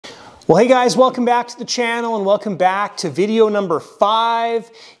Well, hey guys, welcome back to the channel and welcome back to video number 5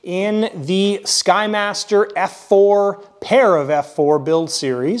 in the Skymaster F4 pair of F4 build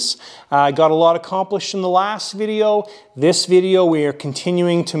series. I got a lot accomplished in the last video. This video we are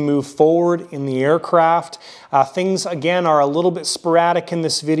continuing to move forward in the aircraft. Things again are a little bit sporadic in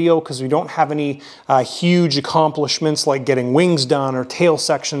this video because we don't have any huge accomplishments like getting wings done or tail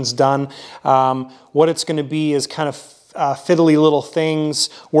sections done. What it's going to be is kind of fiddly little things,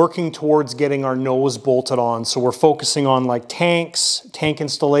 working towards getting our nose bolted on. So we're focusing on like tanks, tank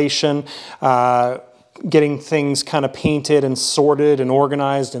installation, getting things kind of painted and sorted and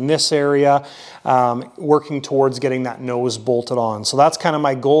organized in this area, working towards getting that nose bolted on. So that's kind of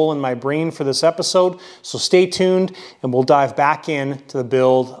my goal in my brain for this episode. So stay tuned and we'll dive back into the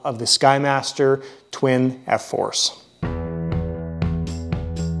build of the Skymaster twin F4s.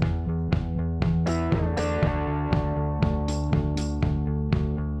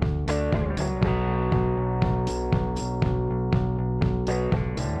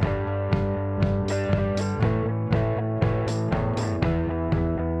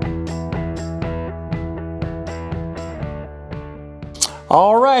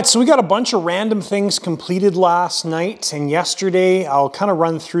 All right, so we got a bunch of random things completed last night and yesterday. I'll kind of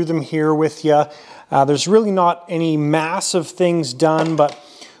run through them here with you. There's really not any massive things done, but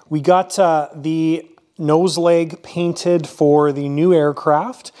we got the nose leg painted for the new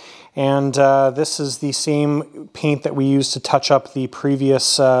aircraft. And this is the same paint that we used to touch up the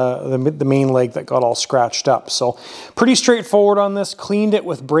previous, the main leg that got all scratched up. So pretty straightforward on this. Cleaned it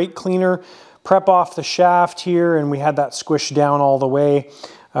with brake cleaner. Prep off the shaft here, and we had that squished down all the way.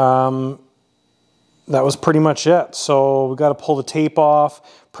 That was pretty much it. So we got to pull the tape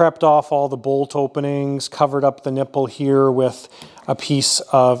off, prepped off all the bolt openings, covered up the nipple here with a piece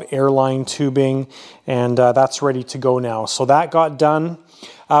of airline tubing, and that's ready to go now. So that got done.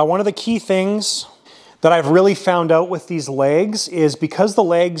 One of the key things that I've really found out with these legs is because the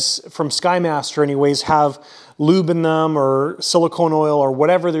legs from Skymaster anyways have lube in them or silicone oil or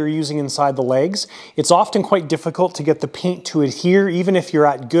whatever they're using inside the legs, it's often quite difficult to get the paint to adhere even if you're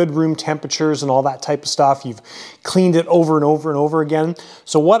at good room temperatures and all that type of stuff. You've cleaned it over and over and over again.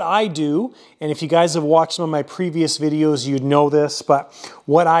 So what I do, and if you guys have watched some of my previous videos, you'd know this, but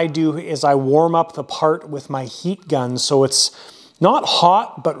what I do is I warm up the part with my heat gun so it's not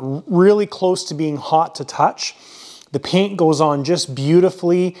hot, but really close to being hot to touch. The paint goes on just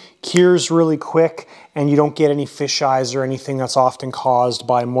beautifully, cures really quick, and you don't get any fish eyes or anything that's often caused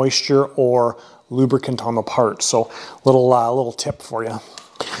by moisture or lubricant on the part. So little tip for you.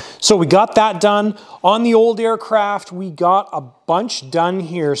 So we got that done. On the old aircraft, we got a bunch done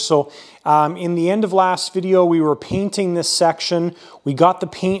here. So in the end of last video, we were painting this section. We got the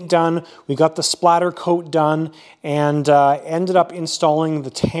paint done, we got the splatter coat done, and ended up installing the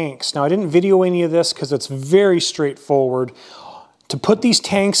tanks. Now I didn't video any of this because it's very straightforward. To put these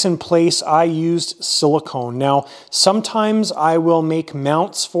tanks in place, I used silicone. Now, sometimes I will make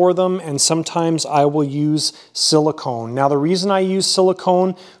mounts for them and sometimes I will use silicone. Now, the reason I use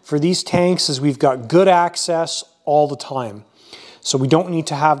silicone for these tanks is we've got good access all the time. So we don't need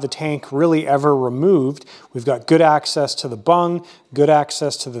to have the tank really ever removed. We've got good access to the bung, good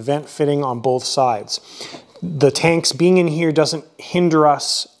access to the vent fitting on both sides. The tanks being in here doesn't hinder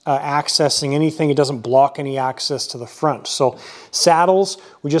us accessing anything. It doesn't block any access to the front. So saddles,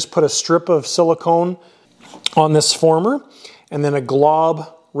 we just put a strip of silicone on this former and then a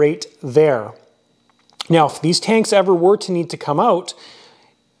glob right there. Now, if these tanks ever were to need to come out,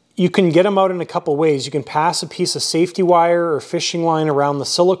 you can get them out in a couple ways. You can pass a piece of safety wire or fishing line around the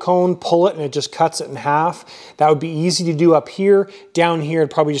silicone, pull it, and it just cuts it in half. That would be easy to do up here. Down here,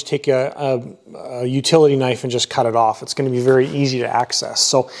 it'd probably just take a utility knife and just cut it off. It's going to be very easy to access.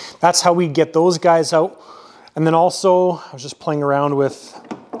 So that's how we get those guys out. And then also, I was just playing around with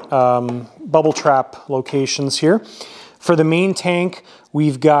bubble trap locations here. For the main tank,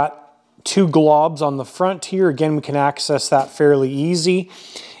 we've got 2 globs on the front here. Again, we can access that fairly easy.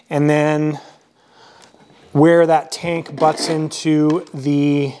 And then where that tank butts into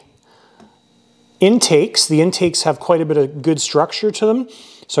the intakes have quite a bit of good structure to them.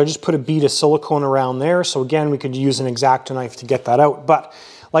 So I just put a bead of silicone around there. So again, we could use an X-Acto knife to get that out. But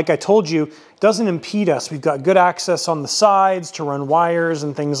like I told you, it doesn't impede us. We've got good access on the sides to run wires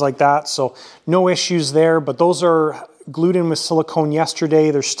and things like that. So no issues there, but those are glued in with silicone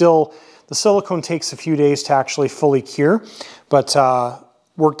yesterday. The silicone takes a few days to actually fully cure, but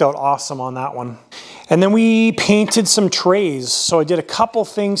worked out awesome on that one. And then we painted some trays. So I did a couple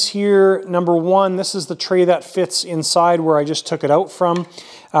things here. Number one, this is the tray that fits inside where I just took it out from.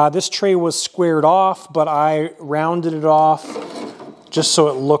 This tray was squared off, but I rounded it off just so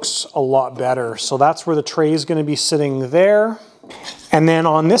it looks a lot better. So that's where the tray is going to be sitting there. And then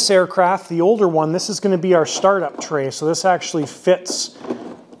on this aircraft, the older one, this is going to be our startup tray. So this actually fits.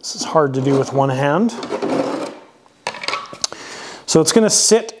 This is hard to do with one hand. So it's going to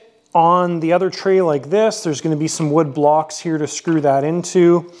sit on the other tray like this. There's going to be some wood blocks here to screw that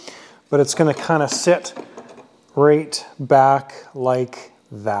into, but it's going to kind of sit right back like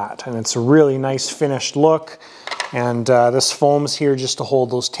that. And it's a really nice finished look. And this foam's here just to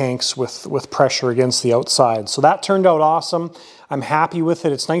hold those tanks with pressure against the outside. So that turned out awesome. I'm happy with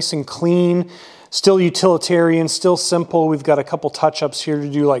it. It's nice and clean, still utilitarian, still simple. We've got a couple touch-ups here to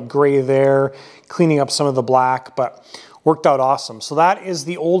do, like gray there, cleaning up some of the black, but worked out awesome. So that is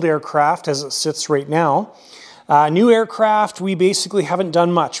the old aircraft as it sits right now. New aircraft, we basically haven't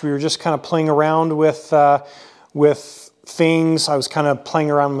done much. We were just kind of playing around with things. I was kind of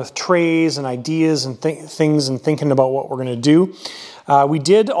playing around with trays and ideas and things and thinking about what we're going to do. We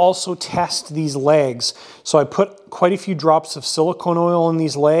did also test these legs. So I put quite a few drops of silicone oil in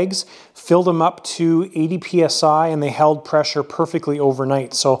these legs, filled them up to 80 psi, and they held pressure perfectly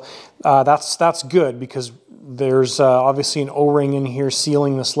overnight. So that's good because there's obviously an O-ring in here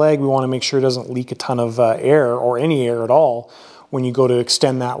sealing this leg. We want to make sure it doesn't leak a ton of air or any air at all when you go to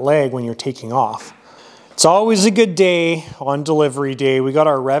extend that leg when you're taking off. It's always a good day on delivery day. We got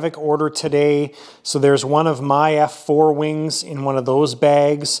our Revic order today. So there's one of my F4 wings in one of those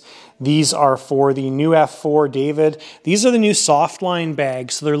bags. These are for the new F4 David. These are the new softline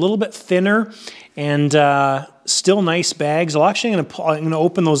bags. So they're a little bit thinner and still nice bags. I'm going to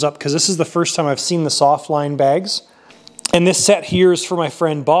open those up because this is the first time I've seen the softline bags. And this set here is for my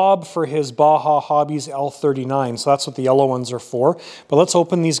friend Bob for his Baja Hobbies L39. So that's what the yellow ones are for. But let's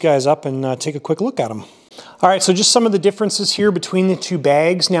open these guys up and take a quick look at them. All right, so just some of the differences here between the two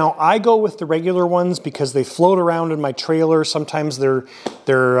bags. Now, I go with the regular ones because they float around in my trailer. Sometimes they're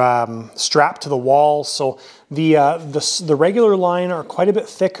strapped to the wall. So the regular line are quite a bit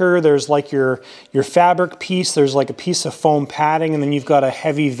thicker. There's like your fabric piece. There's like a piece of foam padding, and then you've got a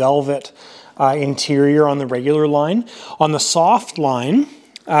heavy velvet interior on the regular line. On the soft line,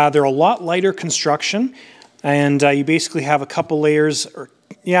 they're a lot lighter construction, and you basically have a couple layers,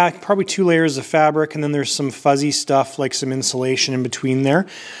 yeah, probably 2 layers of fabric, and then there's some fuzzy stuff like some insulation in between there.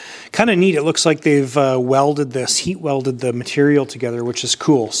 Kind of neat. It looks like they've heat welded the material together, which is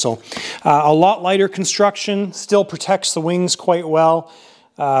cool. So a lot lighter construction, still protects the wings quite well.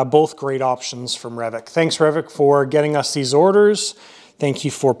 Both great options from Revic. Thanks, Revic, for getting us these orders. Thank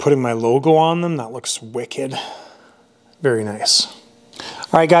you for putting my logo on them. That looks wicked. Very nice.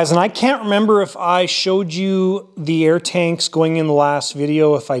 All right, guys, and I can't remember if I showed you the air tanks going in the last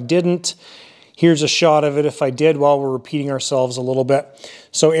video. If I didn't, here's a shot of it if I did while we're repeating ourselves a little bit.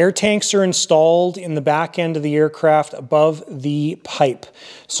 So air tanks are installed in the back end of the aircraft above the pipe.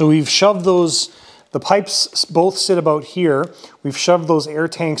 So we've shoved those, the pipes both sit about here. We've shoved those air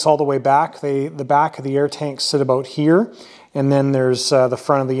tanks all the way back. The back of the air tanks sit about here. And then there's the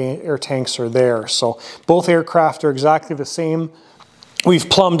front of the air tanks are there. So both aircraft are exactly the same. We've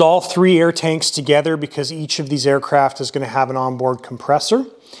plumbed all 3 air tanks together because each of these aircraft is going to have an onboard compressor.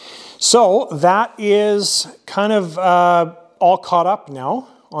 So that is kind of all caught up now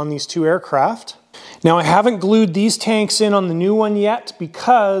on these 2 aircraft. Now I haven't glued these tanks in on the new one yet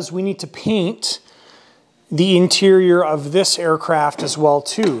because we need to paint the interior of this aircraft as well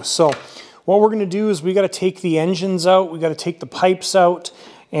too. So what we're going to do is we got to take the engines out, we got to take the pipes out,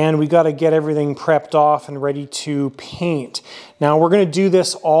 and we got to get everything prepped off and ready to paint. Now we're going to do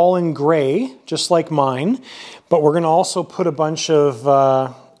this all in gray, just like mine, but we're going to also put a bunch of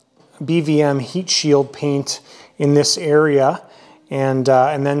BVM heat shield paint in this area, and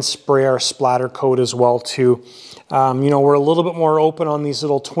then spray our splatter coat as well too. You know, we're a little bit more open on these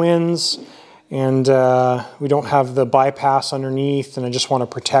little twins, and we don't have the bypass underneath, and I just want to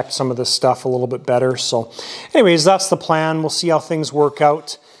protect some of this stuff a little bit better. So anyways, that's the plan. We'll see how things work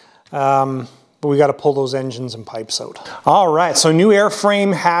out. But we got to pull those engines and pipes out. All right, so new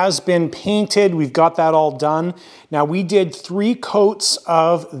airframe has been painted. We've got that all done. Now we did 3 coats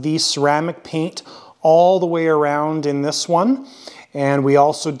of the ceramic paint all the way around in this one. And we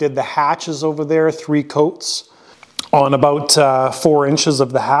also did the hatches over there, 3 coats on about 4 inches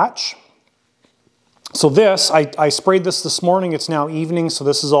of the hatch. So this, I sprayed this morning. It's now evening, so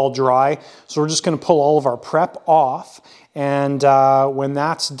this is all dry. So we're just going to pull all of our prep off. And when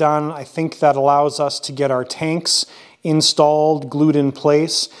that's done, I think that allows us to get our tanks installed, glued in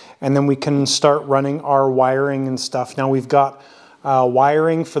place, and then we can start running our wiring and stuff. Now we've got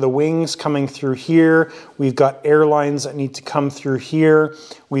wiring for the wings coming through here. We've got airlines that need to come through here.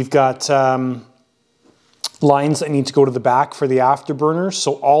 We've got lines that need to go to the back for the afterburners.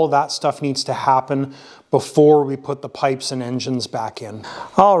 So all of that stuff needs to happen before we put the pipes and engines back in.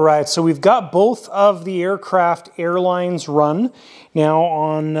 All right, so we've got both of the aircraft airlines run. Now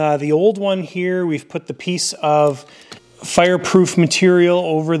on the old one here, we've put the piece of fireproof material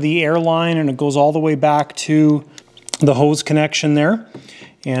over the airline, and it goes all the way back to the hose connection there.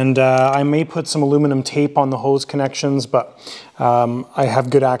 And I may put some aluminum tape on the hose connections, but I have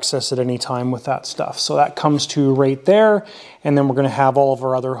good access at any time with that stuff. So that comes to right there, and then we're going to have all of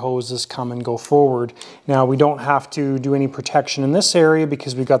our other hoses come and go forward. Now we don't have to do any protection in this area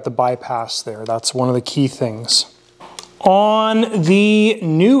because we've got the bypass there. That's one of the key things. On the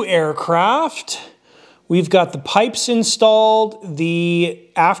new aircraft, we've got the pipes installed, the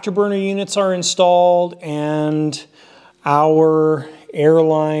afterburner units are installed, and our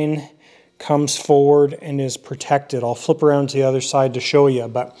airline comes forward and is protected. I'll flip around to the other side to show you,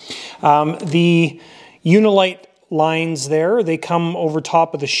 but the Unilite lines there, they come over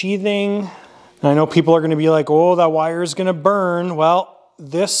top of the sheathing. I know people are going to be like, oh, that wire is going to burn. Well,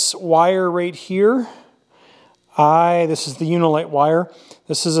 this wire right here, this is the Unilite wire.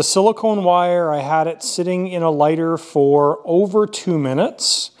 This is a silicone wire. I had it sitting in a lighter for over 2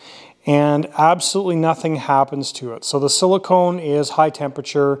 minutes, and absolutely nothing happens to it. So the silicone is high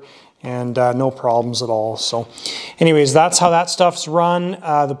temperature and no problems at all. So anyways, that's how that stuff's run.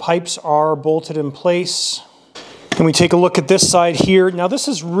 The pipes are bolted in place. And we take a look at this side here. Now this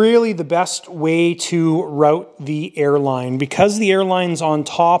is really the best way to route the airline. Because the airline's on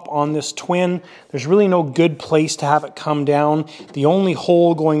top on this twin, there's really no good place to have it come down. The only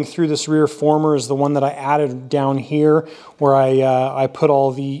hole going through this rear former is the one that I added down here, where I put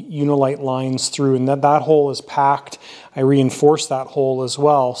all the Unilite lines through, and that hole is packed. I reinforced that hole as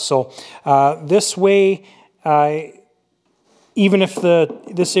well. So this way, even if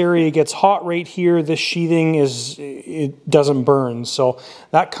this area gets hot right here, this sheathing it doesn't burn. So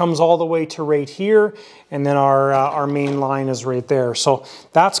that comes all the way to right here, and then our main line is right there. So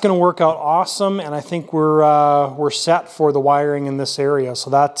that's going to work out awesome, and I think we're set for the wiring in this area. So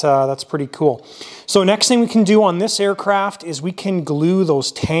that's pretty cool. So next thing we can do on this aircraft is we can glue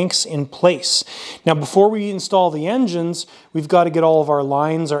those tanks in place. Now before we install the engines, we've got to get all of our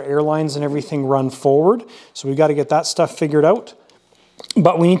lines, our air lines and everything run forward. So we've got to get that stuff figured out.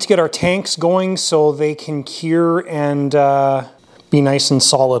 But we need to get our tanks going so they can cure and be nice and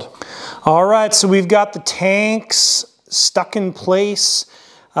solid. All right, so we've got the tanks stuck in place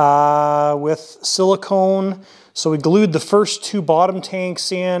with silicone. So we glued the first 2 bottom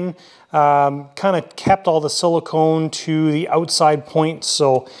tanks in, kind of kept all the silicone to the outside points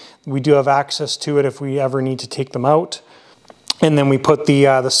so we do have access to it if we ever need to take them out. And then we put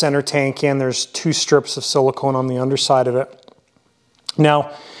the center tank in. There's 2 strips of silicone on the underside of it.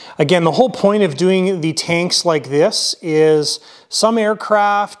 Now, again, the whole point of doing the tanks like this is some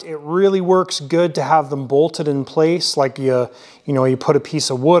aircraft, it really works good to have them bolted in place, like you put a piece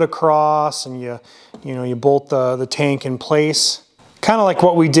of wood across and you bolt the tank in place. Kind of like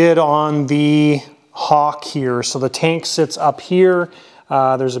what we did on the Hawk here. So the tank sits up here.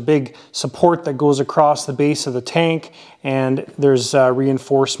 There's a big support that goes across the base of the tank, and there's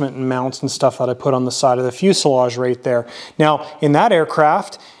reinforcement and mounts and stuff that I put on the side of the fuselage right there. Now, in that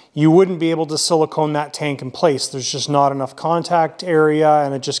aircraft, you wouldn't be able to silicone that tank in place. There's just not enough contact area,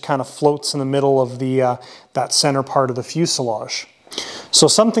 and it just kind of floats in the middle of that center part of the fuselage. So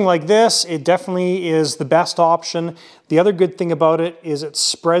something like this, it definitely is the best option. The other good thing about it is it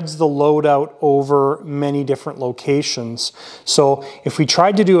spreads the load out over many different locations. So if we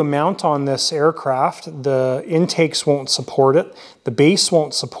tried to do a mount on this aircraft, the intakes won't support it, the base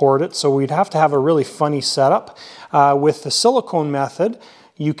won't support it, so we'd have to have a really funny setup. With the silicone method,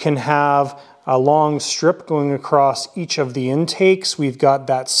 you can have a long strip going across each of the intakes. We've got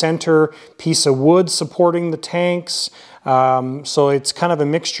that center piece of wood supporting the tanks. So it's kind of a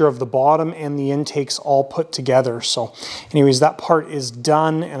mixture of the bottom and the intakes all put together. So anyways, that part is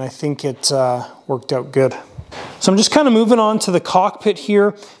done, and I think it worked out good. So I'm just kind of moving on to the cockpit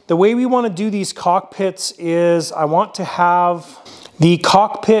here. The way we want to do these cockpits is I want to have the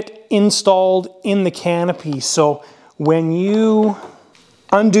cockpit installed in the canopy. So when you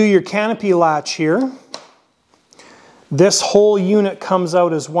undo your canopy latch here, this whole unit comes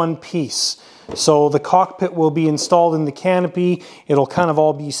out as one piece. So the cockpit will be installed in the canopy. It'll kind of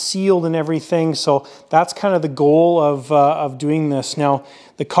all be sealed and everything. So that's kind of the goal of doing this. Now,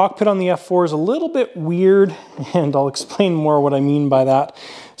 the cockpit on the F4 is a little bit weird, and I'll explain more what I mean by that.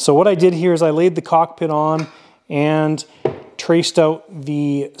 So what I did here is I laid the cockpit on, and traced out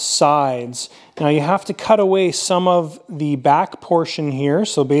the sides. Now you have to cut away some of the back portion here.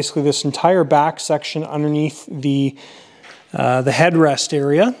 So basically this entire back section underneath the headrest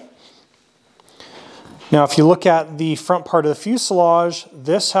area. Now if you look at the front part of the fuselage,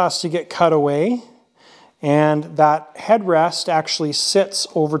 this has to get cut away, and that headrest actually sits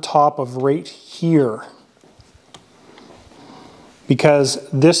over top of right here, because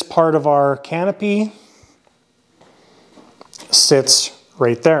this part of our canopy sits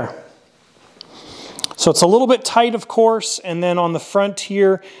right there. So it's a little bit tight, of course, and then on the front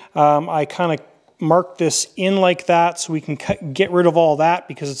here, I kind of mark this in like that so we can get rid of all that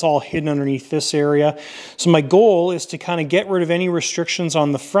because it's all hidden underneath this area. So my goal is to kind of get rid of any restrictions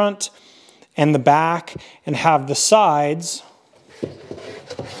on the front and the back and have the sides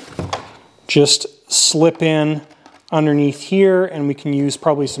just slip in underneath here, and we can use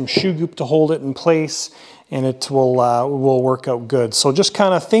probably some shoe goop to hold it in place, and it will work out good. So just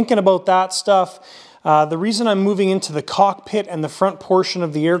kind of thinking about that stuff. The reason I'm moving into the cockpit and the front portion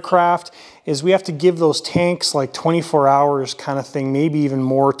of the aircraft is we have to give those tanks like 24 hours kind of thing, maybe even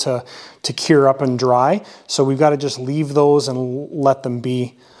more to cure up and dry. So we've got to just leave those and let them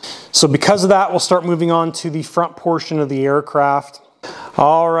be. So because of that, we'll start moving on to the front portion of the aircraft.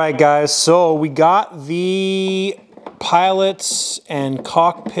 All right, guys, so we got the pilots and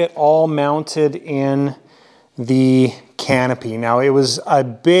cockpit all mounted in the canopy. Now it was a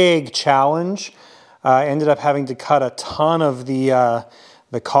big challenge. I ended up having to cut a ton of the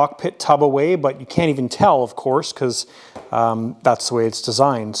cockpit tub away, but you can't even tell, of course, because that's the way it's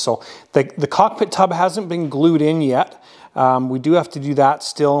designed. So the cockpit tub hasn't been glued in yet. We do have to do that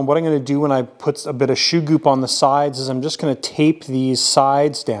still, and what I'm going to do when I put a bit of shoe goop on the sides is I'm just going to tape these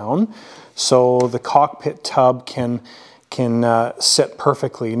sides down so the cockpit tub can sit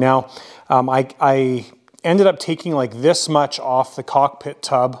perfectly. Now, I ended up taking like this much off the cockpit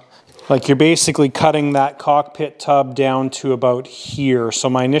tub. Like you're basically cutting that cockpit tub down to about here. So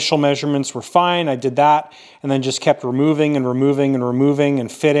my initial measurements were fine. I did that and then just kept removing and removing and removing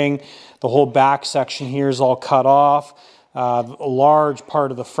and fitting. The whole back section here is all cut off. A large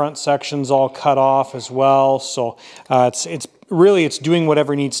part of the front section's all cut off as well. So it's really doing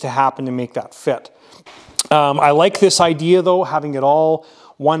whatever needs to happen to make that fit. I like this idea though, having it all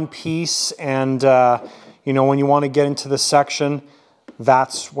one piece, and you know, when you want to get into this section,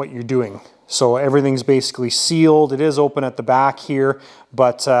 that's what you're doing. So everything's basically sealed. It is open at the back here,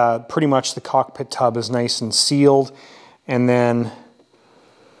 but pretty much the cockpit tub is nice and sealed. And then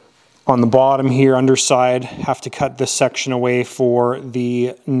on the bottom here, underside, have to cut this section away for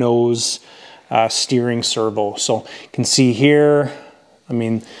the nose steering servo. So you can see here, I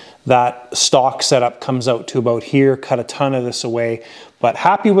mean, that stock setup comes out to about here. Cut a ton of this away, but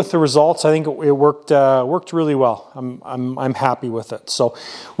happy with the results. I think it worked really well. I'm happy with it. So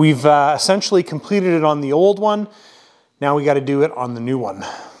we've essentially completed it on the old one. Now we got to do it on the new one.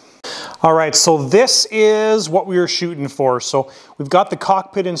 All right, so this is what we were shooting for. So we've got the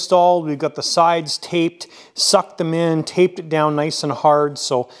cockpit installed, we've got the sides taped, sucked them in, taped it down nice and hard.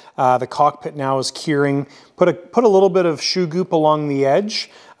 So the cockpit now is curing. Put a little bit of shoe goop along the edge,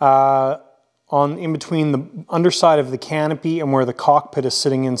 in between the underside of the canopy and where the cockpit is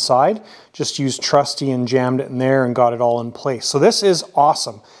sitting inside. Just used trusty and jammed it in there and got it all in place. So this is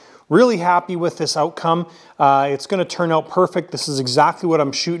awesome. Really happy with this outcome. It's going to turn out perfect. This is exactly what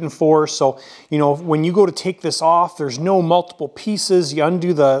I'm shooting for. So, you know, when you go to take this off, there's no multiple pieces. You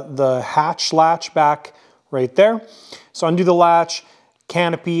undo the hatch latch back right there. So undo the latch,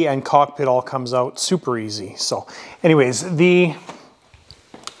 canopy and cockpit all comes out super easy. So anyways, the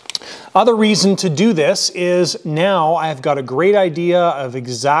other reason to do this is now I've got a great idea of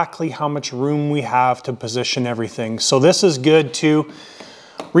exactly how much room we have to position everything. So this is good too.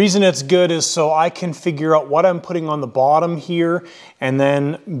 Reason it's good is so I can figure out what I'm putting on the bottom here and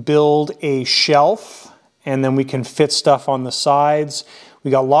then build a shelf, and then we can fit stuff on the sides.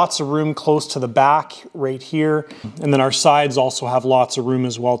 We got lots of room close to the back right here, and then our sides also have lots of room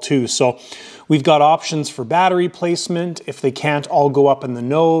as well too. So we've got options for battery placement if they can't all go up in the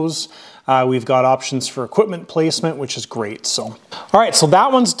nose. We've got options for equipment placement, which is great. So, all right, so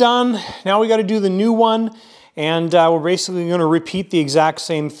that one's done. Now we got to do the new one. And we're basically going to repeat the exact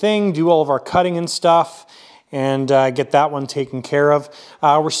same thing, do all of our cutting and stuff, and get that one taken care of.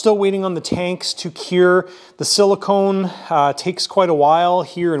 We're still waiting on the tanks to cure. The silicone takes quite a while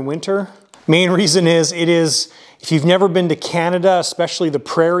here in winter. Main reason is if you've never been to Canada, especially the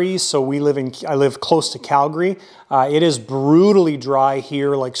prairies, so I live close to Calgary, it is brutally dry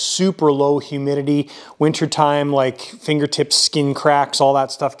here, like super low humidity. Wintertime, like fingertips, skin cracks, all that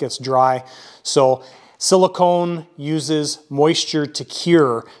stuff gets dry. So Silicone uses moisture to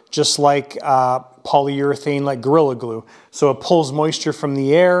cure, just like polyurethane, like Gorilla Glue. So it pulls moisture from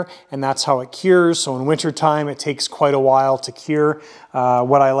the air, and that's how it cures. So in wintertime, it takes quite a while to cure.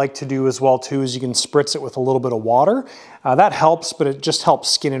 What I like to do as well too is you can spritz it with a little bit of water. That helps, but it just helps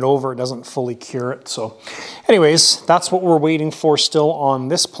skin it over. It doesn't fully cure it. So anyways, that's what we're waiting for still on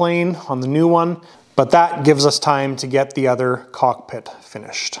this plane, on the new one. But that gives us time to get the other cockpit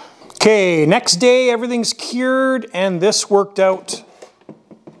finished. Okay, next day, everything's cured, and this worked out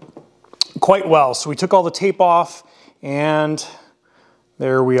quite well. So we took all the tape off, and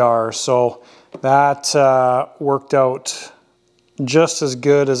there we are. So that worked out just as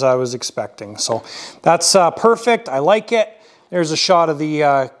good as I was expecting. So that's perfect. I like it. There's a shot of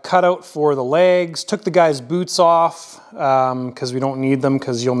the cutout for the legs. Took the guy's boots off because we don't need them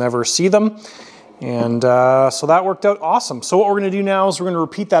because you'll never see them. And so that worked out awesome. So what we're going to do now is we're going to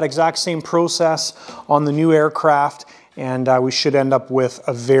repeat that exact same process on the new aircraft, and we should end up with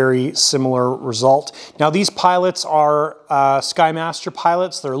a very similar result. Now these pilots are Skymaster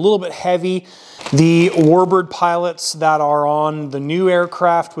pilots. They're a little bit heavy. The Warbird pilots that are on the new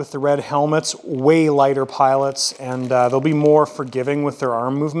aircraft with the red helmets, way lighter pilots, and they'll be more forgiving with their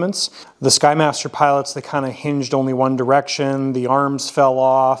arm movements. The Skymaster pilots, they kind of hinged only one direction. The arms fell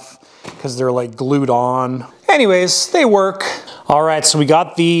off because they're like glued on. Anyways, they work. All right, so we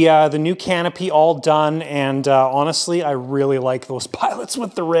got the new canopy all done, and honestly, I really like those pilots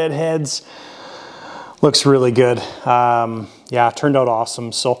with the red heads. Looks really good. Yeah, it turned out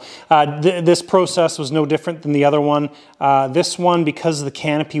awesome. So this process was no different than the other one. This one, because the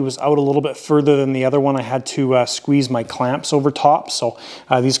canopy was out a little bit further than the other one, I had to squeeze my clamps over top. So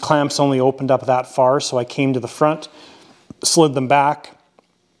these clamps only opened up that far, so I came to the front, slid them back,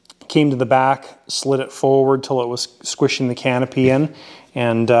 came to the back, slid it forward till it was squishing the canopy in,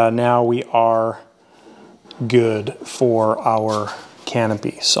 and now we are good for our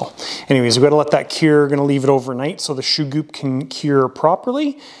canopy. So anyways, we've got to let that cure. Going to leave it overnight so the shoe goop can cure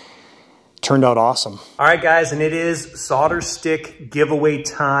properly. Turned out awesome. All right, guys, and it is solder stick giveaway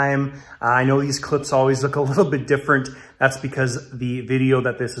time. I know these clips always look a little bit different. That's because the video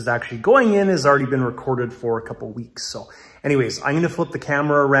that this is actually going in has already been recorded for a couple weeks. So anyways, I'm going to flip the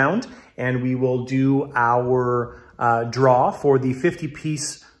camera around and we will do our draw for the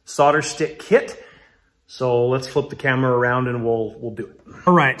 50-piece solder stick kit. So let's flip the camera around and we'll do it.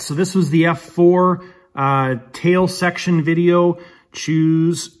 All right, so this was the F4 tail section video.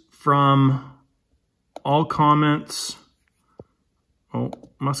 Choose from all comments. Oh,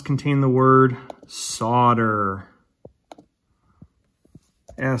 must contain the word solder.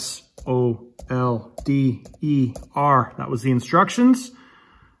 S-O-L-D-E-R. That was the instructions.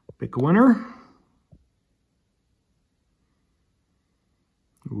 Pick a winner.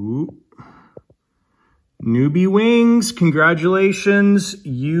 Ooh. Newbie Wings, congratulations.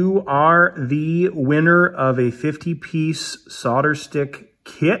 You are the winner of a 50-piece solder stick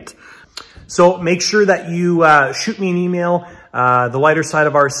kit. So make sure that you shoot me an email,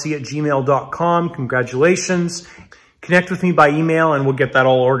 thelightersideofrc@gmail.com. Congratulations. Connect with me by email and we'll get that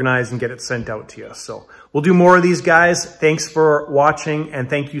all organized and get it sent out to you. So we'll do more of these, guys. Thanks for watching, and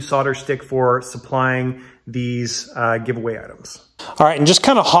thank you, Solderstick, for supplying these giveaway items. All right, and just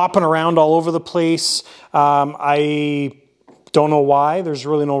kind of hopping around all over the place. I don't know why. There's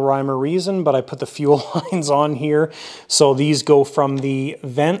really no rhyme or reason, but I put the fuel lines on here. So these go from the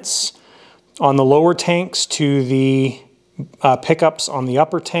vents on the lower tanks to the pickups on the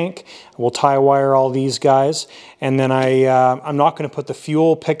upper tank. We'll tie wire all these guys. And then I'm not going to put the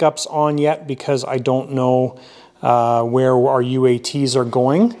fuel pickups on yet because I don't know where our UATs are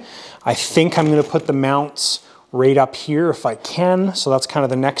going. I think I'm going to put the mounts right up here if I can. So that's kind of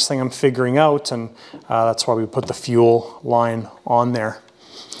the next thing I'm figuring out, and that's why we put the fuel line on there.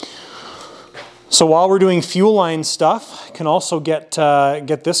 So while we're doing fuel line stuff, I can also get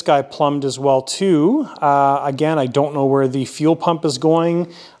this guy plumbed as well too. Again, I don't know where the fuel pump is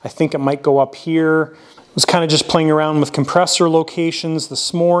going. I think it might go up here. I was kind of just playing around with compressor locations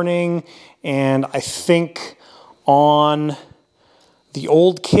this morning, and I think on the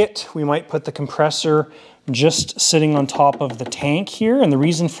old kit, we might put the compressor just sitting on top of the tank here. And the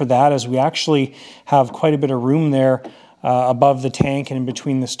reason for that is we actually have quite a bit of room there above the tank and in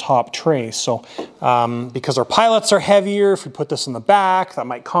between this top tray. So because our pilots are heavier, if we put this in the back, that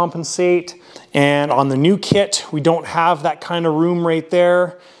might compensate. And on the new kit, we don't have that kind of room right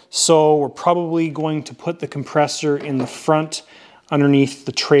there. So we're probably going to put the compressor in the front underneath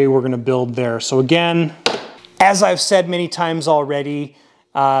the tray we're going to build there. So again, as I've said many times already,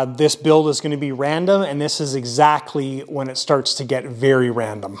 this build is going to be random, and this is exactly when it starts to get very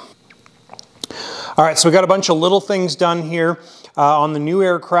random. All right, so we got a bunch of little things done here. On the new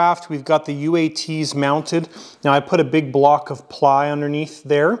aircraft, we've got the UATs mounted. Now I put a big block of ply underneath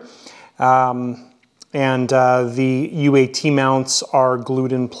there. The UAT mounts are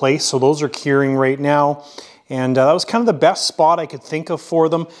glued in place, so those are curing right now. And that was kind of the best spot I could think of for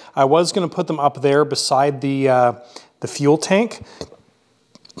them. I was going to put them up there beside the fuel tank.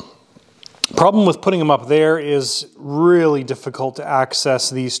 Problem with putting them up there is really difficult to access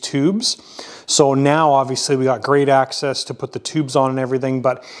these tubes. So now obviously we got great access to put the tubes on and everything,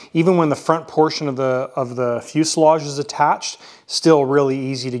 but even when the front portion of the fuselage is attached, still really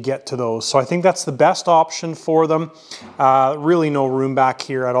easy to get to those. So I think that's the best option for them. Really no room back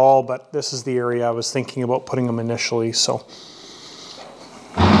here at all, but this is the area I was thinking about putting them initially. So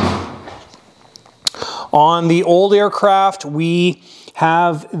on the old aircraft, we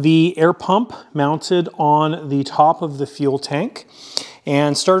have the air pump mounted on the top of the fuel tank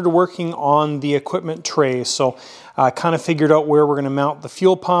and started working on the equipment tray. So I kind of figured out where we're going to mount the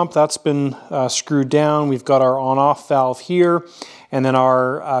fuel pump. That's been screwed down. We've got our on-off valve here, and then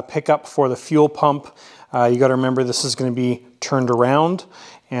our pickup for the fuel pump. You got to remember this is going to be turned around,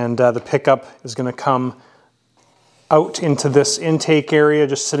 and the pickup is going to come out into this intake area,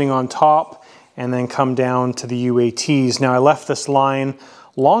 just sitting on top, and then come down to the UATs. Now I left this line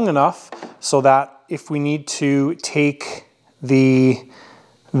long enough so that if we need to take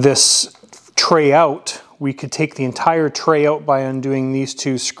this tray out, we could take the entire tray out by undoing these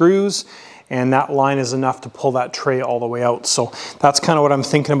two screws, and that line is enough to pull that tray all the way out. So that's kind of what I'm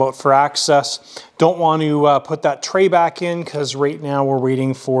thinking about for access. Don't want to put that tray back in because right now we're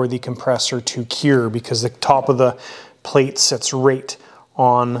waiting for the compressor to cure because the top of the plate sits right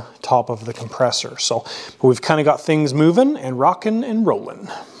on top of the compressor. So we've kind of got things moving and rocking and rolling.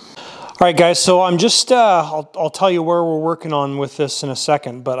 All right, guys, so I'm just, I'll tell you where we're working on with this in a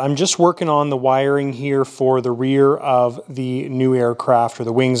second, but I'm just working on the wiring here for the rear of the new aircraft, or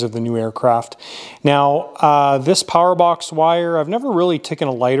the wings of the new aircraft. Now, this power box wire, I've never really taken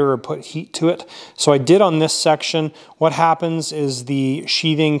a lighter or put heat to it, so I did on this section. What happens is the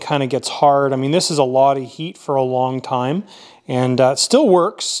sheathing kind of gets hard. I mean, this is a lot of heat for a long time, and it still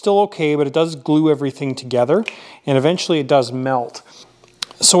works, still okay, but it does glue everything together, and eventually it does melt.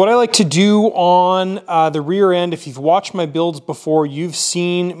 So what I like to do on the rear end, if you've watched my builds before, you've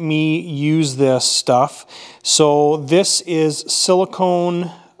seen me use this stuff. So this is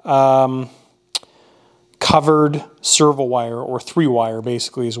silicone covered servo wire, or 3-wire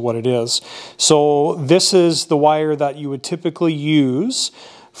basically is what it is. So this is the wire that you would typically use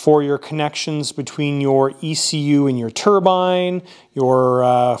for your connections between your ECU and your turbine,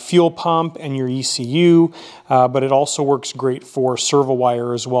 your fuel pump and your ECU, but it also works great for servo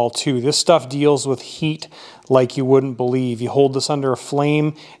wire as well too. This stuff deals with heat like you wouldn't believe. You hold this under a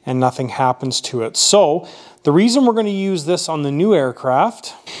flame and nothing happens to it. So the reason we're going to use this on the new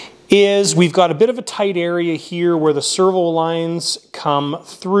aircraft is we've got a bit of a tight area here where the servo lines come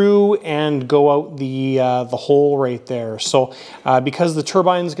through and go out the hole right there. So because the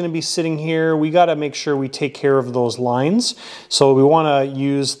turbine is going to be sitting here, we got to make sure we take care of those lines. So we want to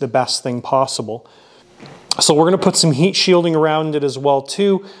use the best thing possible. So we're going to put some heat shielding around it as well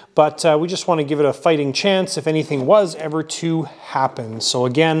too, but we just want to give it a fighting chance if anything was ever to happen. So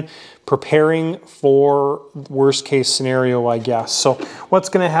again, preparing for worst case scenario, I guess. So what's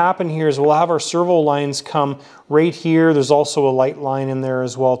going to happen here is we'll have our servo lines come right here. There's also a light line in there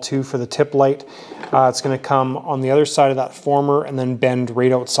as well too for the tip light. It's going to come on the other side of that former and then bend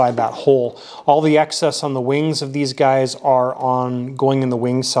right outside that hole. All the excess on the wings of these guys are going in the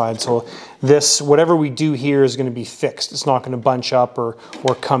wing side. So this, whatever we do here is going to be fixed. It's not going to bunch up or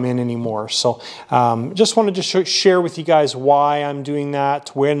come in anymore. So just wanted to share with you guys why I'm doing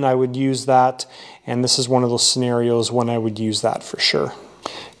that, when I would use that, and this is one of those scenarios when I would use that for sure.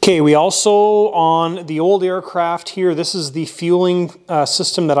 Okay, we also, on the old aircraft here, this is the fueling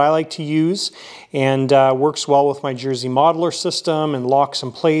system that I like to use, and works well with my Jersey modeler system and locks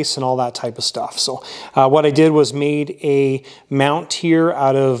in place and all that type of stuff. So what I did was made a mount here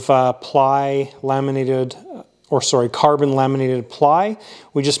out of carbon laminated ply.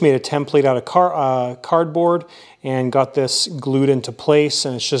 We just made a template out of cardboard and got this glued into place,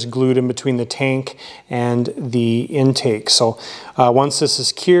 and it's just glued in between the tank and the intake. So once this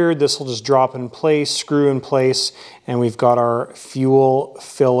is cured, this will just drop in place, screw in place, and we've got our fuel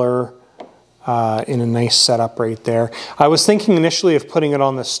filler in a nice setup right there. I was thinking initially of putting it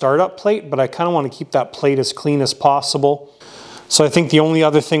on the startup plate, but I kind of want to keep that plate as clean as possible. So I think the only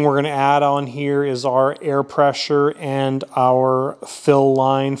other thing we're going to add on here is our air pressure and our fill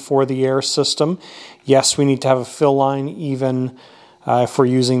line for the air system. Yes, we need to have a fill line even if we're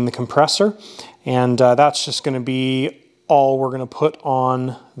using the compressor. And that's just going to be all we're going to put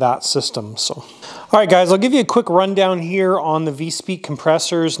on that system. So, all right guys, I'll give you a quick rundown here on the V-Speak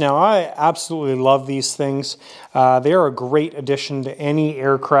compressors. Now I absolutely love these things. They are a great addition to any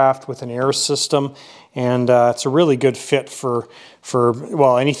aircraft with an air system, and it's a really good fit for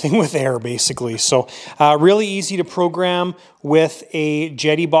well, anything with air basically. So really easy to program with a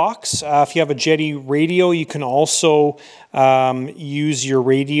Jetty box. If you have a Jetty radio, you can also use your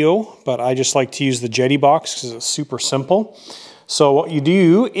radio, but I just like to use the Jetty box because it's super simple. So what you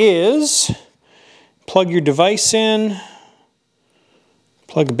do is plug your device in,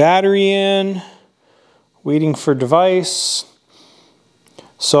 plug a battery in, waiting for device.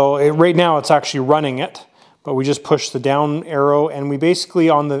 So right now it's actually running it, but we just push the down arrow, and we basically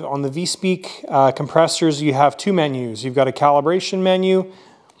on the V-Speak compressors, you have two menus. You've got a calibration menu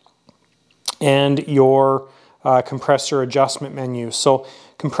and your compressor adjustment menu. So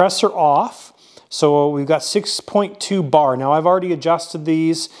compressor off. So we've got 6.2 bar. Now I've already adjusted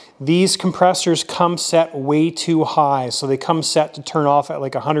these. These compressors come set way too high. So they come set to turn off at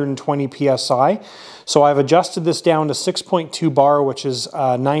like 120 PSI. So I've adjusted this down to 6.2 bar, which is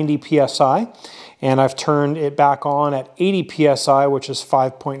 90 PSI. And I've turned it back on at 80 PSI, which is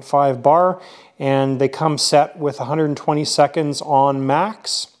 5.5 bar. And they come set with 120 seconds on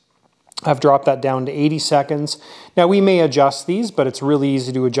max. I've dropped that down to 80 seconds. Now we may adjust these, but it's really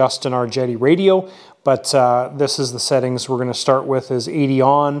easy to adjust in our Jetty radio. But this is the settings we're going to start with, is 80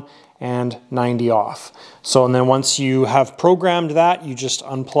 on and 90 off. So, and then once you have programmed that, you just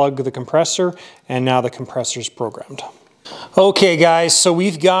unplug the compressor, and now the compressor's programmed. Okay guys, so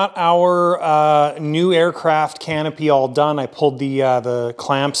we've got our new aircraft canopy all done. I pulled the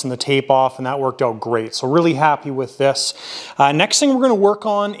clamps and the tape off, and that worked out great. So really happy with this. Next thing we're going to work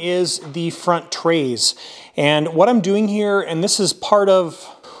on is the front trays. And what I'm doing here, and this is part of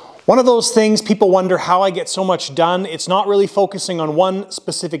one of those things people wonder how I get so much done. It's not really focusing on one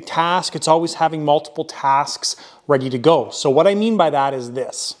specific task. It's always having multiple tasks ready to go. So what I mean by that is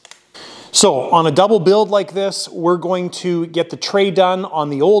this. So on a double build like this, we're going to get the tray done on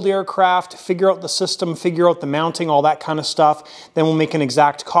the old aircraft, figure out the system, figure out the mounting, all that kind of stuff. Then we'll make an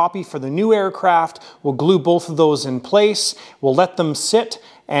exact copy for the new aircraft. We'll glue both of those in place. We'll let them sit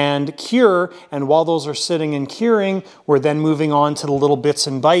and cure, and while those are sitting and curing, we're then moving on to the little bits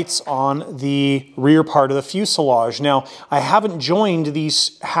and bytes on the rear part of the fuselage. Now, I haven't joined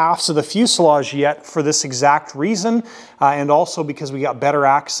these halves of the fuselage yet for this exact reason, and also because we got better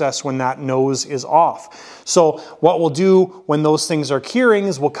access when that nose is off. So what we'll do when those things are curing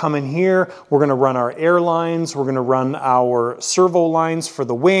is we'll come in here, we're going to run our air lines, we're going to run our servo lines for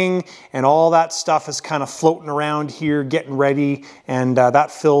the wing, and all that stuff is kind of floating around here getting ready, and that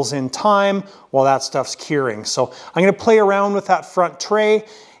fills in time while that stuff's curing. So I'm going to play around with that front tray,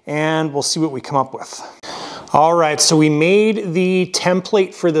 and we'll see what we come up with. All right, so we made the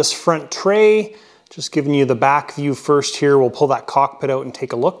template for this front tray. Just giving you the back view first here. We'll pull that cockpit out and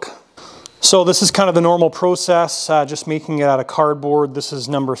take a look. So this is kind of the normal process, just making it out of cardboard. This is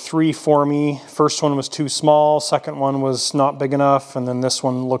number 3 for me. First one was too small, second one was not big enough, and then this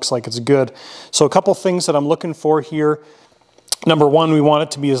one looks like it's good. So a couple things that I'm looking for here. Number 1, we want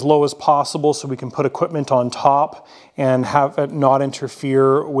it to be as low as possible so we can put equipment on top and have it not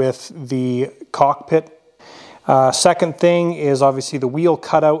interfere with the cockpit. Second thing is obviously the wheel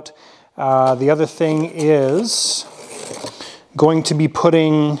cutout. The other thing is going to be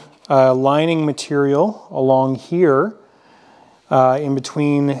putting lining material along here in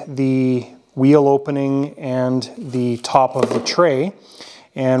between the wheel opening and the top of the tray.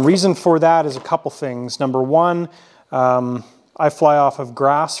 And reason for that is a couple things. Number 1, I fly off of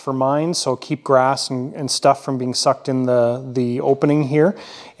grass for mine, so keep grass and stuff from being sucked in the opening here.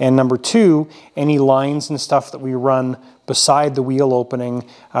 And number 2, any lines and stuff that we run beside the wheel opening,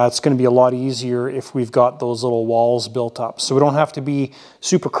 it's going to be a lot easier if we've got those little walls built up. So we don't have to be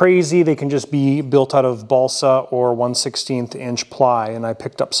super crazy. They can just be built out of balsa or 1/16 inch ply, and I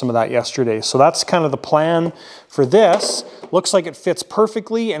picked up some of that yesterday. So that's kind of the plan for this. Looks like it fits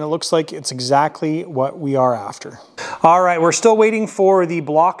perfectly, and it looks like it's exactly what we are after. All right, we're still waiting for the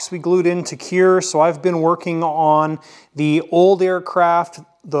blocks we glued in to cure. So I've been working on the old aircraft,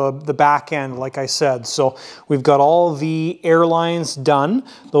 the back end, like I said. So we've got all the airlines done.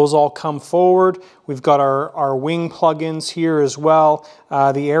 Those all come forward. We've got our wing plugins here as well.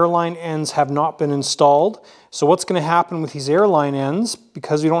 The airline ends have not been installed. So what's going to happen with these airline ends,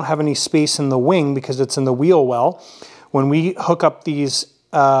 because we don't have any space in the wing because it's in the wheel well, when we hook up these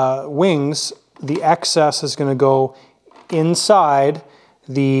wings, the excess is going to go inside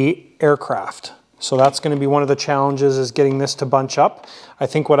the aircraft. So that's going to be one of the challenges, is getting this to bunch up. I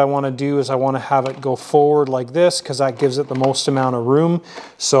think what I want to do is I want to have it go forward like this because that gives it the most amount of room.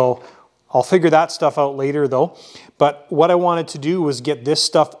 So I'll figure that stuff out later though. But what I wanted to do was get this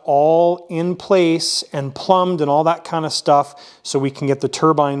stuff all in place and plumbed and all that kind of stuff so we can get the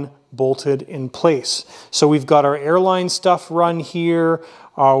turbine bolted in place. So we've got our airline stuff run here.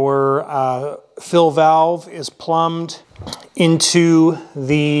 Our fill valve is plumbed into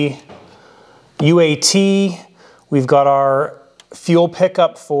the UAT. We've got our fuel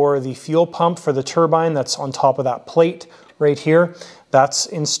pickup for the fuel pump for the turbine that's on top of that plate right here. That's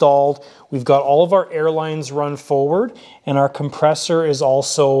installed. We've got all of our airlines run forward, and our compressor is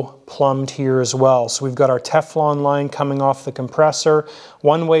also plumbed here as well. So we've got our Teflon line coming off the compressor,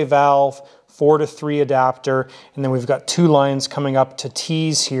 one-way valve, 4 to 3 adapter, and then we've got 2 lines coming up to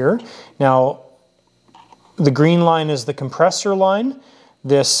T's here. Now, the green line is the compressor line.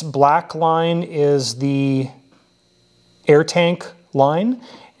 This black line is the air tank line,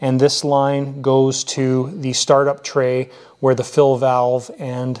 and this line goes to the startup tray where the fill valve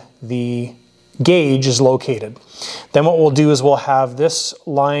and the gauge is located. Then what we'll do is we'll have this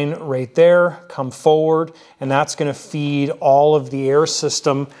line right there come forward, and that's going to feed all of the air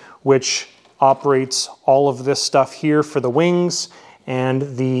system, which operates all of this stuff here for the wings,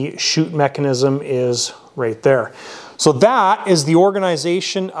 and the chute mechanism is right there. So that is the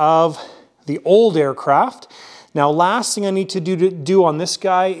organization of the old aircraft. Now, last thing I need to do on this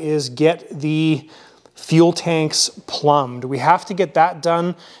guy is get the fuel tanks plumbed. We have to get that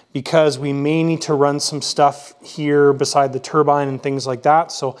done because we may need to run some stuff here beside the turbine and things like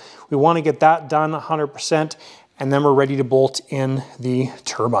that. So we want to get that done 100%, and then we're ready to bolt in the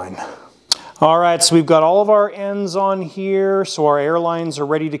turbine. All right, so we've got all of our ends on here. So our airlines are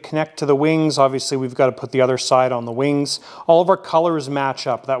ready to connect to the wings. Obviously, we've got to put the other side on the wings. All of our colors match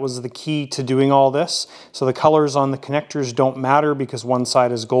up. That was the key to doing all this. So the colors on the connectors don't matter because one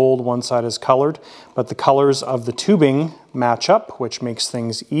side is gold, one side is colored, but the colors of the tubing match up, which makes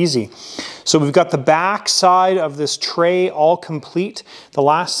things easy. So we've got the back side of this tray all complete. The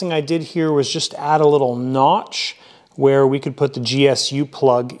last thing I did here was just add a little notch where we could put the GSU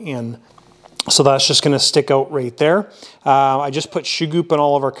plug in. So that's just going to stick out right there. I just put shoe goop on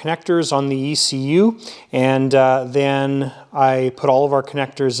all of our connectors on the ECU, and then I put all of our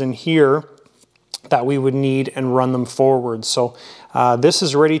connectors in here that we would need and run them forward. So this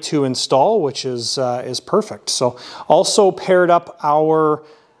is ready to install, which is perfect. So also paired up our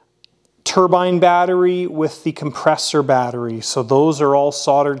turbine battery with the compressor battery. So those are all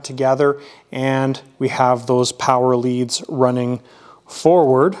soldered together, and we have those power leads running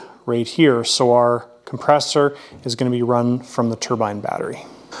forward right here. So our compressor is going to be run from the turbine battery.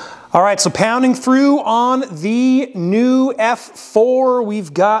 All right, so pounding through on the new F4,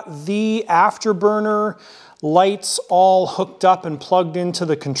 we've got the afterburner lights all hooked up and plugged into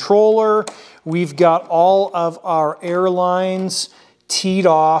the controller. We've got all of our airlines teed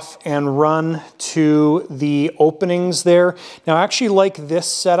off and run to the openings there. Now, I actually like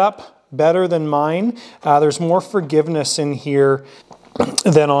this setup better than mine. There's more forgiveness in here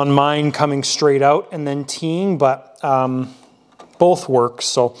than on mine coming straight out and then teeing, but both work,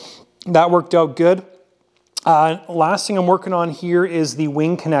 so that worked out good. Last thing I'm working on here is the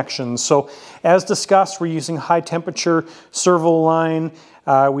wing connections. So as discussed, we're using high temperature servo line.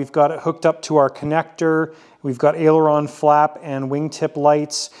 We've got it hooked up to our connector. We've got aileron flap and wingtip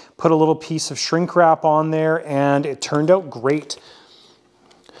lights. Put a little piece of shrink wrap on there, and it turned out great.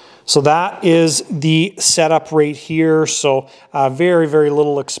 So that is the setup right here. So very, very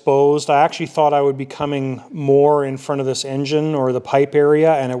little exposed. I actually thought I would be coming more in front of this engine or the pipe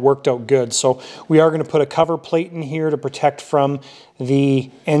area, and it worked out good. So we are going to put a cover plate in here to protect from the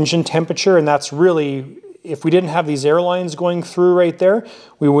engine temperature, and that's really, if we didn't have these airlines going through right there,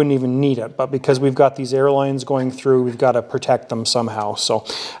 we wouldn't even need it. But because we've got these airlines going through, we've got to protect them somehow. So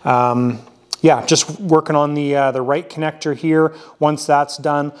yeah, just working on the right connector here. Once that's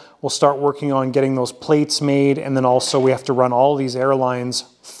done, we'll start working on getting those plates made, and then also we have to run all these airlines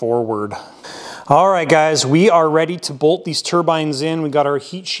forward. All right, guys, we are ready to bolt these turbines in. We got our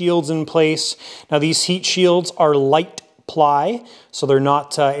heat shields in place. Now, these heat shields are light ply, so they're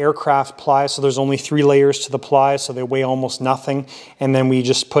not aircraft ply, so there's only 3 layers to the ply, so they weigh almost nothing. And then we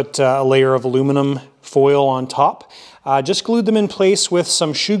just put a layer of aluminum foil on top. Just glued them in place with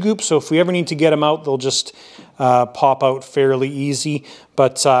some shoe goop, so if we ever need to get them out, they'll just pop out fairly easy.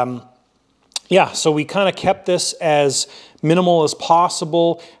 But yeah, so we kind of kept this as minimal as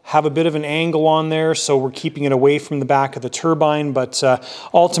possible, have a bit of an angle on there, so we're keeping it away from the back of the turbine, but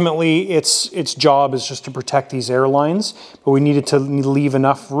ultimately its job is just to protect these airlines, but we needed to leave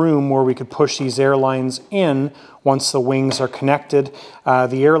enough room where we could push these airlines in once the wings are connected.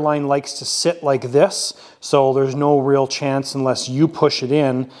 The airline likes to sit like this, so there's no real chance unless you push it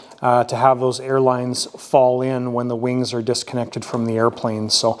in to have those airlines fall in when the wings are disconnected from the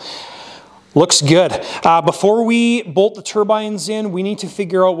airplane. So looks good. Before we bolt the turbines in, we need to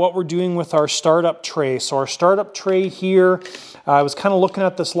figure out what we're doing with our startup tray. So our startup tray here, I was kind of looking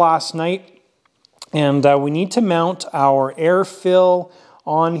at this last night, and we need to mount our air fill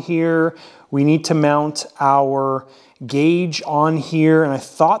on here. We need to mount our gauge on here, and I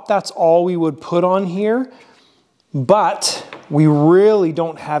thought that's all we would put on here, but we really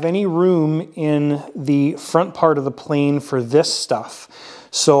don't have any room in the front part of the plane for this stuff.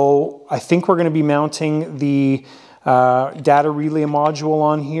 So I think we're going to be mounting the data relay module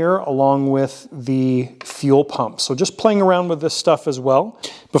on here along with the fuel pump. So just playing around with this stuff as well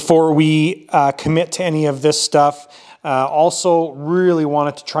before we commit to any of this stuff. Also really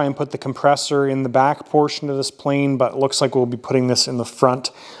wanted to try and put the compressor in the back portion of this plane, but it looks like we'll be putting this in the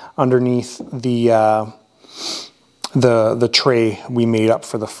front underneath the tray we made up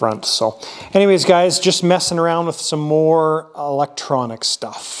for the front. So anyways, guys, just messing around with some more electronic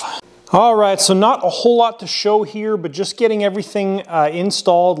stuff. All right, so not a whole lot to show here, but just getting everything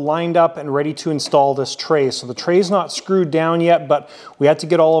installed, lined up, and ready to install this tray. So the tray's not screwed down yet, but we had to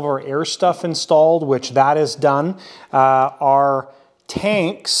get all of our air stuff installed, which that is done. Our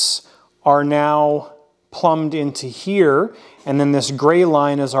tanks are now plumbed into here, and then this gray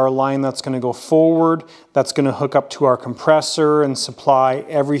line is our line that's going to go forward, that's going to hook up to our compressor and supply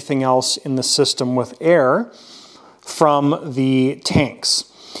everything else in the system with air from the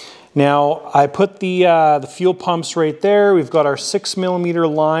tanks. Now I put the fuel pumps right there. We've got our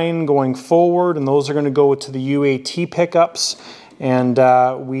 6mm line going forward, and those are going to go to the UAT pickups, and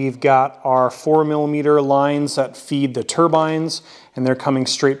we've got our 4mm lines that feed the turbines, and they're coming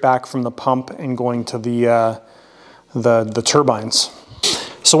straight back from the pump and going to the turbines.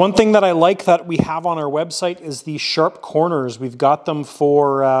 So one thing that I like that we have on our website is these sharp corners. We've got them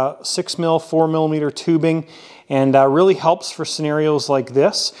for 6mm, 4mm tubing, and really helps for scenarios like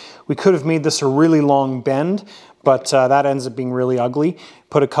this. We could have made this a really long bend, but that ends up being really ugly.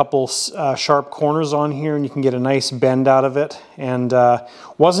 Put a couple sharp corners on here and you can get a nice bend out of it. And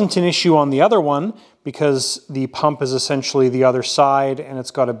wasn't an issue on the other one because the pump is essentially the other side and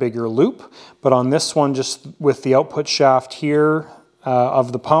it's got a bigger loop. But on this one, just with the output shaft here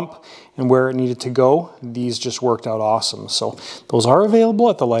of the pump and where it needed to go, these just worked out awesome. So those are available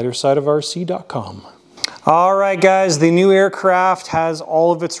at thelightersideofrc.com. All right, guys, the new aircraft has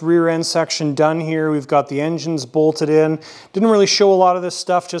all of its rear end section done here. We've got the engines bolted in. Didn't really show a lot of this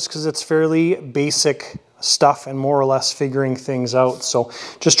stuff just because it's fairly basic stuff and more or less figuring things out. So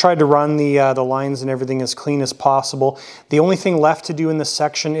just tried to run the lines and everything as clean as possible. The only thing left to do in this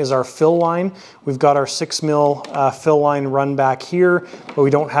section is our fill line. We've got our 6mm fill line run back here, but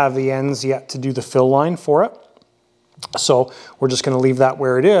we don't have the ends yet to do the fill line for it. So we're just going to leave that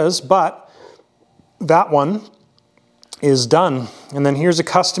where it is, but that one is done. And then here's a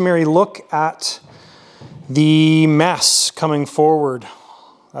customary look at the mess coming forward.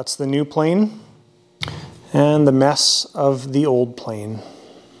 That's the new plane and the mess of the old plane.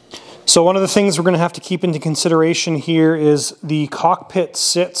 So one of the things we're going to have to keep into consideration here is the cockpit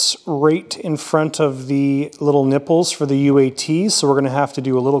sits right in front of the little nipples for the UATs. So we're going to have to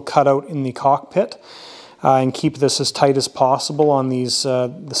do a little cutout in the cockpit and keep this as tight as possible on these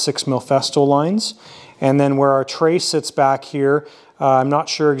the 6mm Festo lines. And then where our tray sits back here, I'm not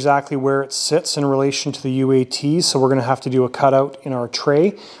sure exactly where it sits in relation to the UAT, so we're going to have to do a cutout in our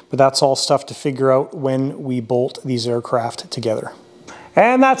tray, but that's all stuff to figure out when we bolt these aircraft together.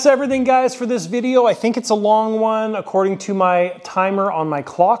 And that's everything, guys, for this video. I think it's a long one. According to my timer on my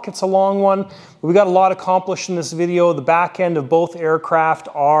clock, it's a long one. We got a lot accomplished in this video. The back end of both aircraft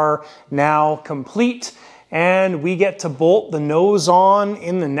are now complete, and we get to bolt the nose on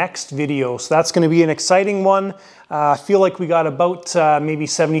in the next video. So that's going to be an exciting one. I feel like we got about maybe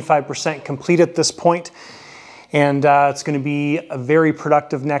 75% complete at this point. And it's going to be a very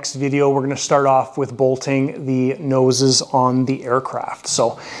productive next video. We're going to start off with bolting the noses on the aircraft.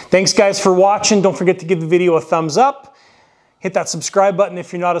 So thanks, guys, for watching. Don't forget to give the video a thumbs up. Hit that subscribe button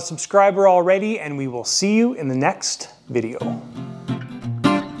if you're not a subscriber already, and we will see you in the next video.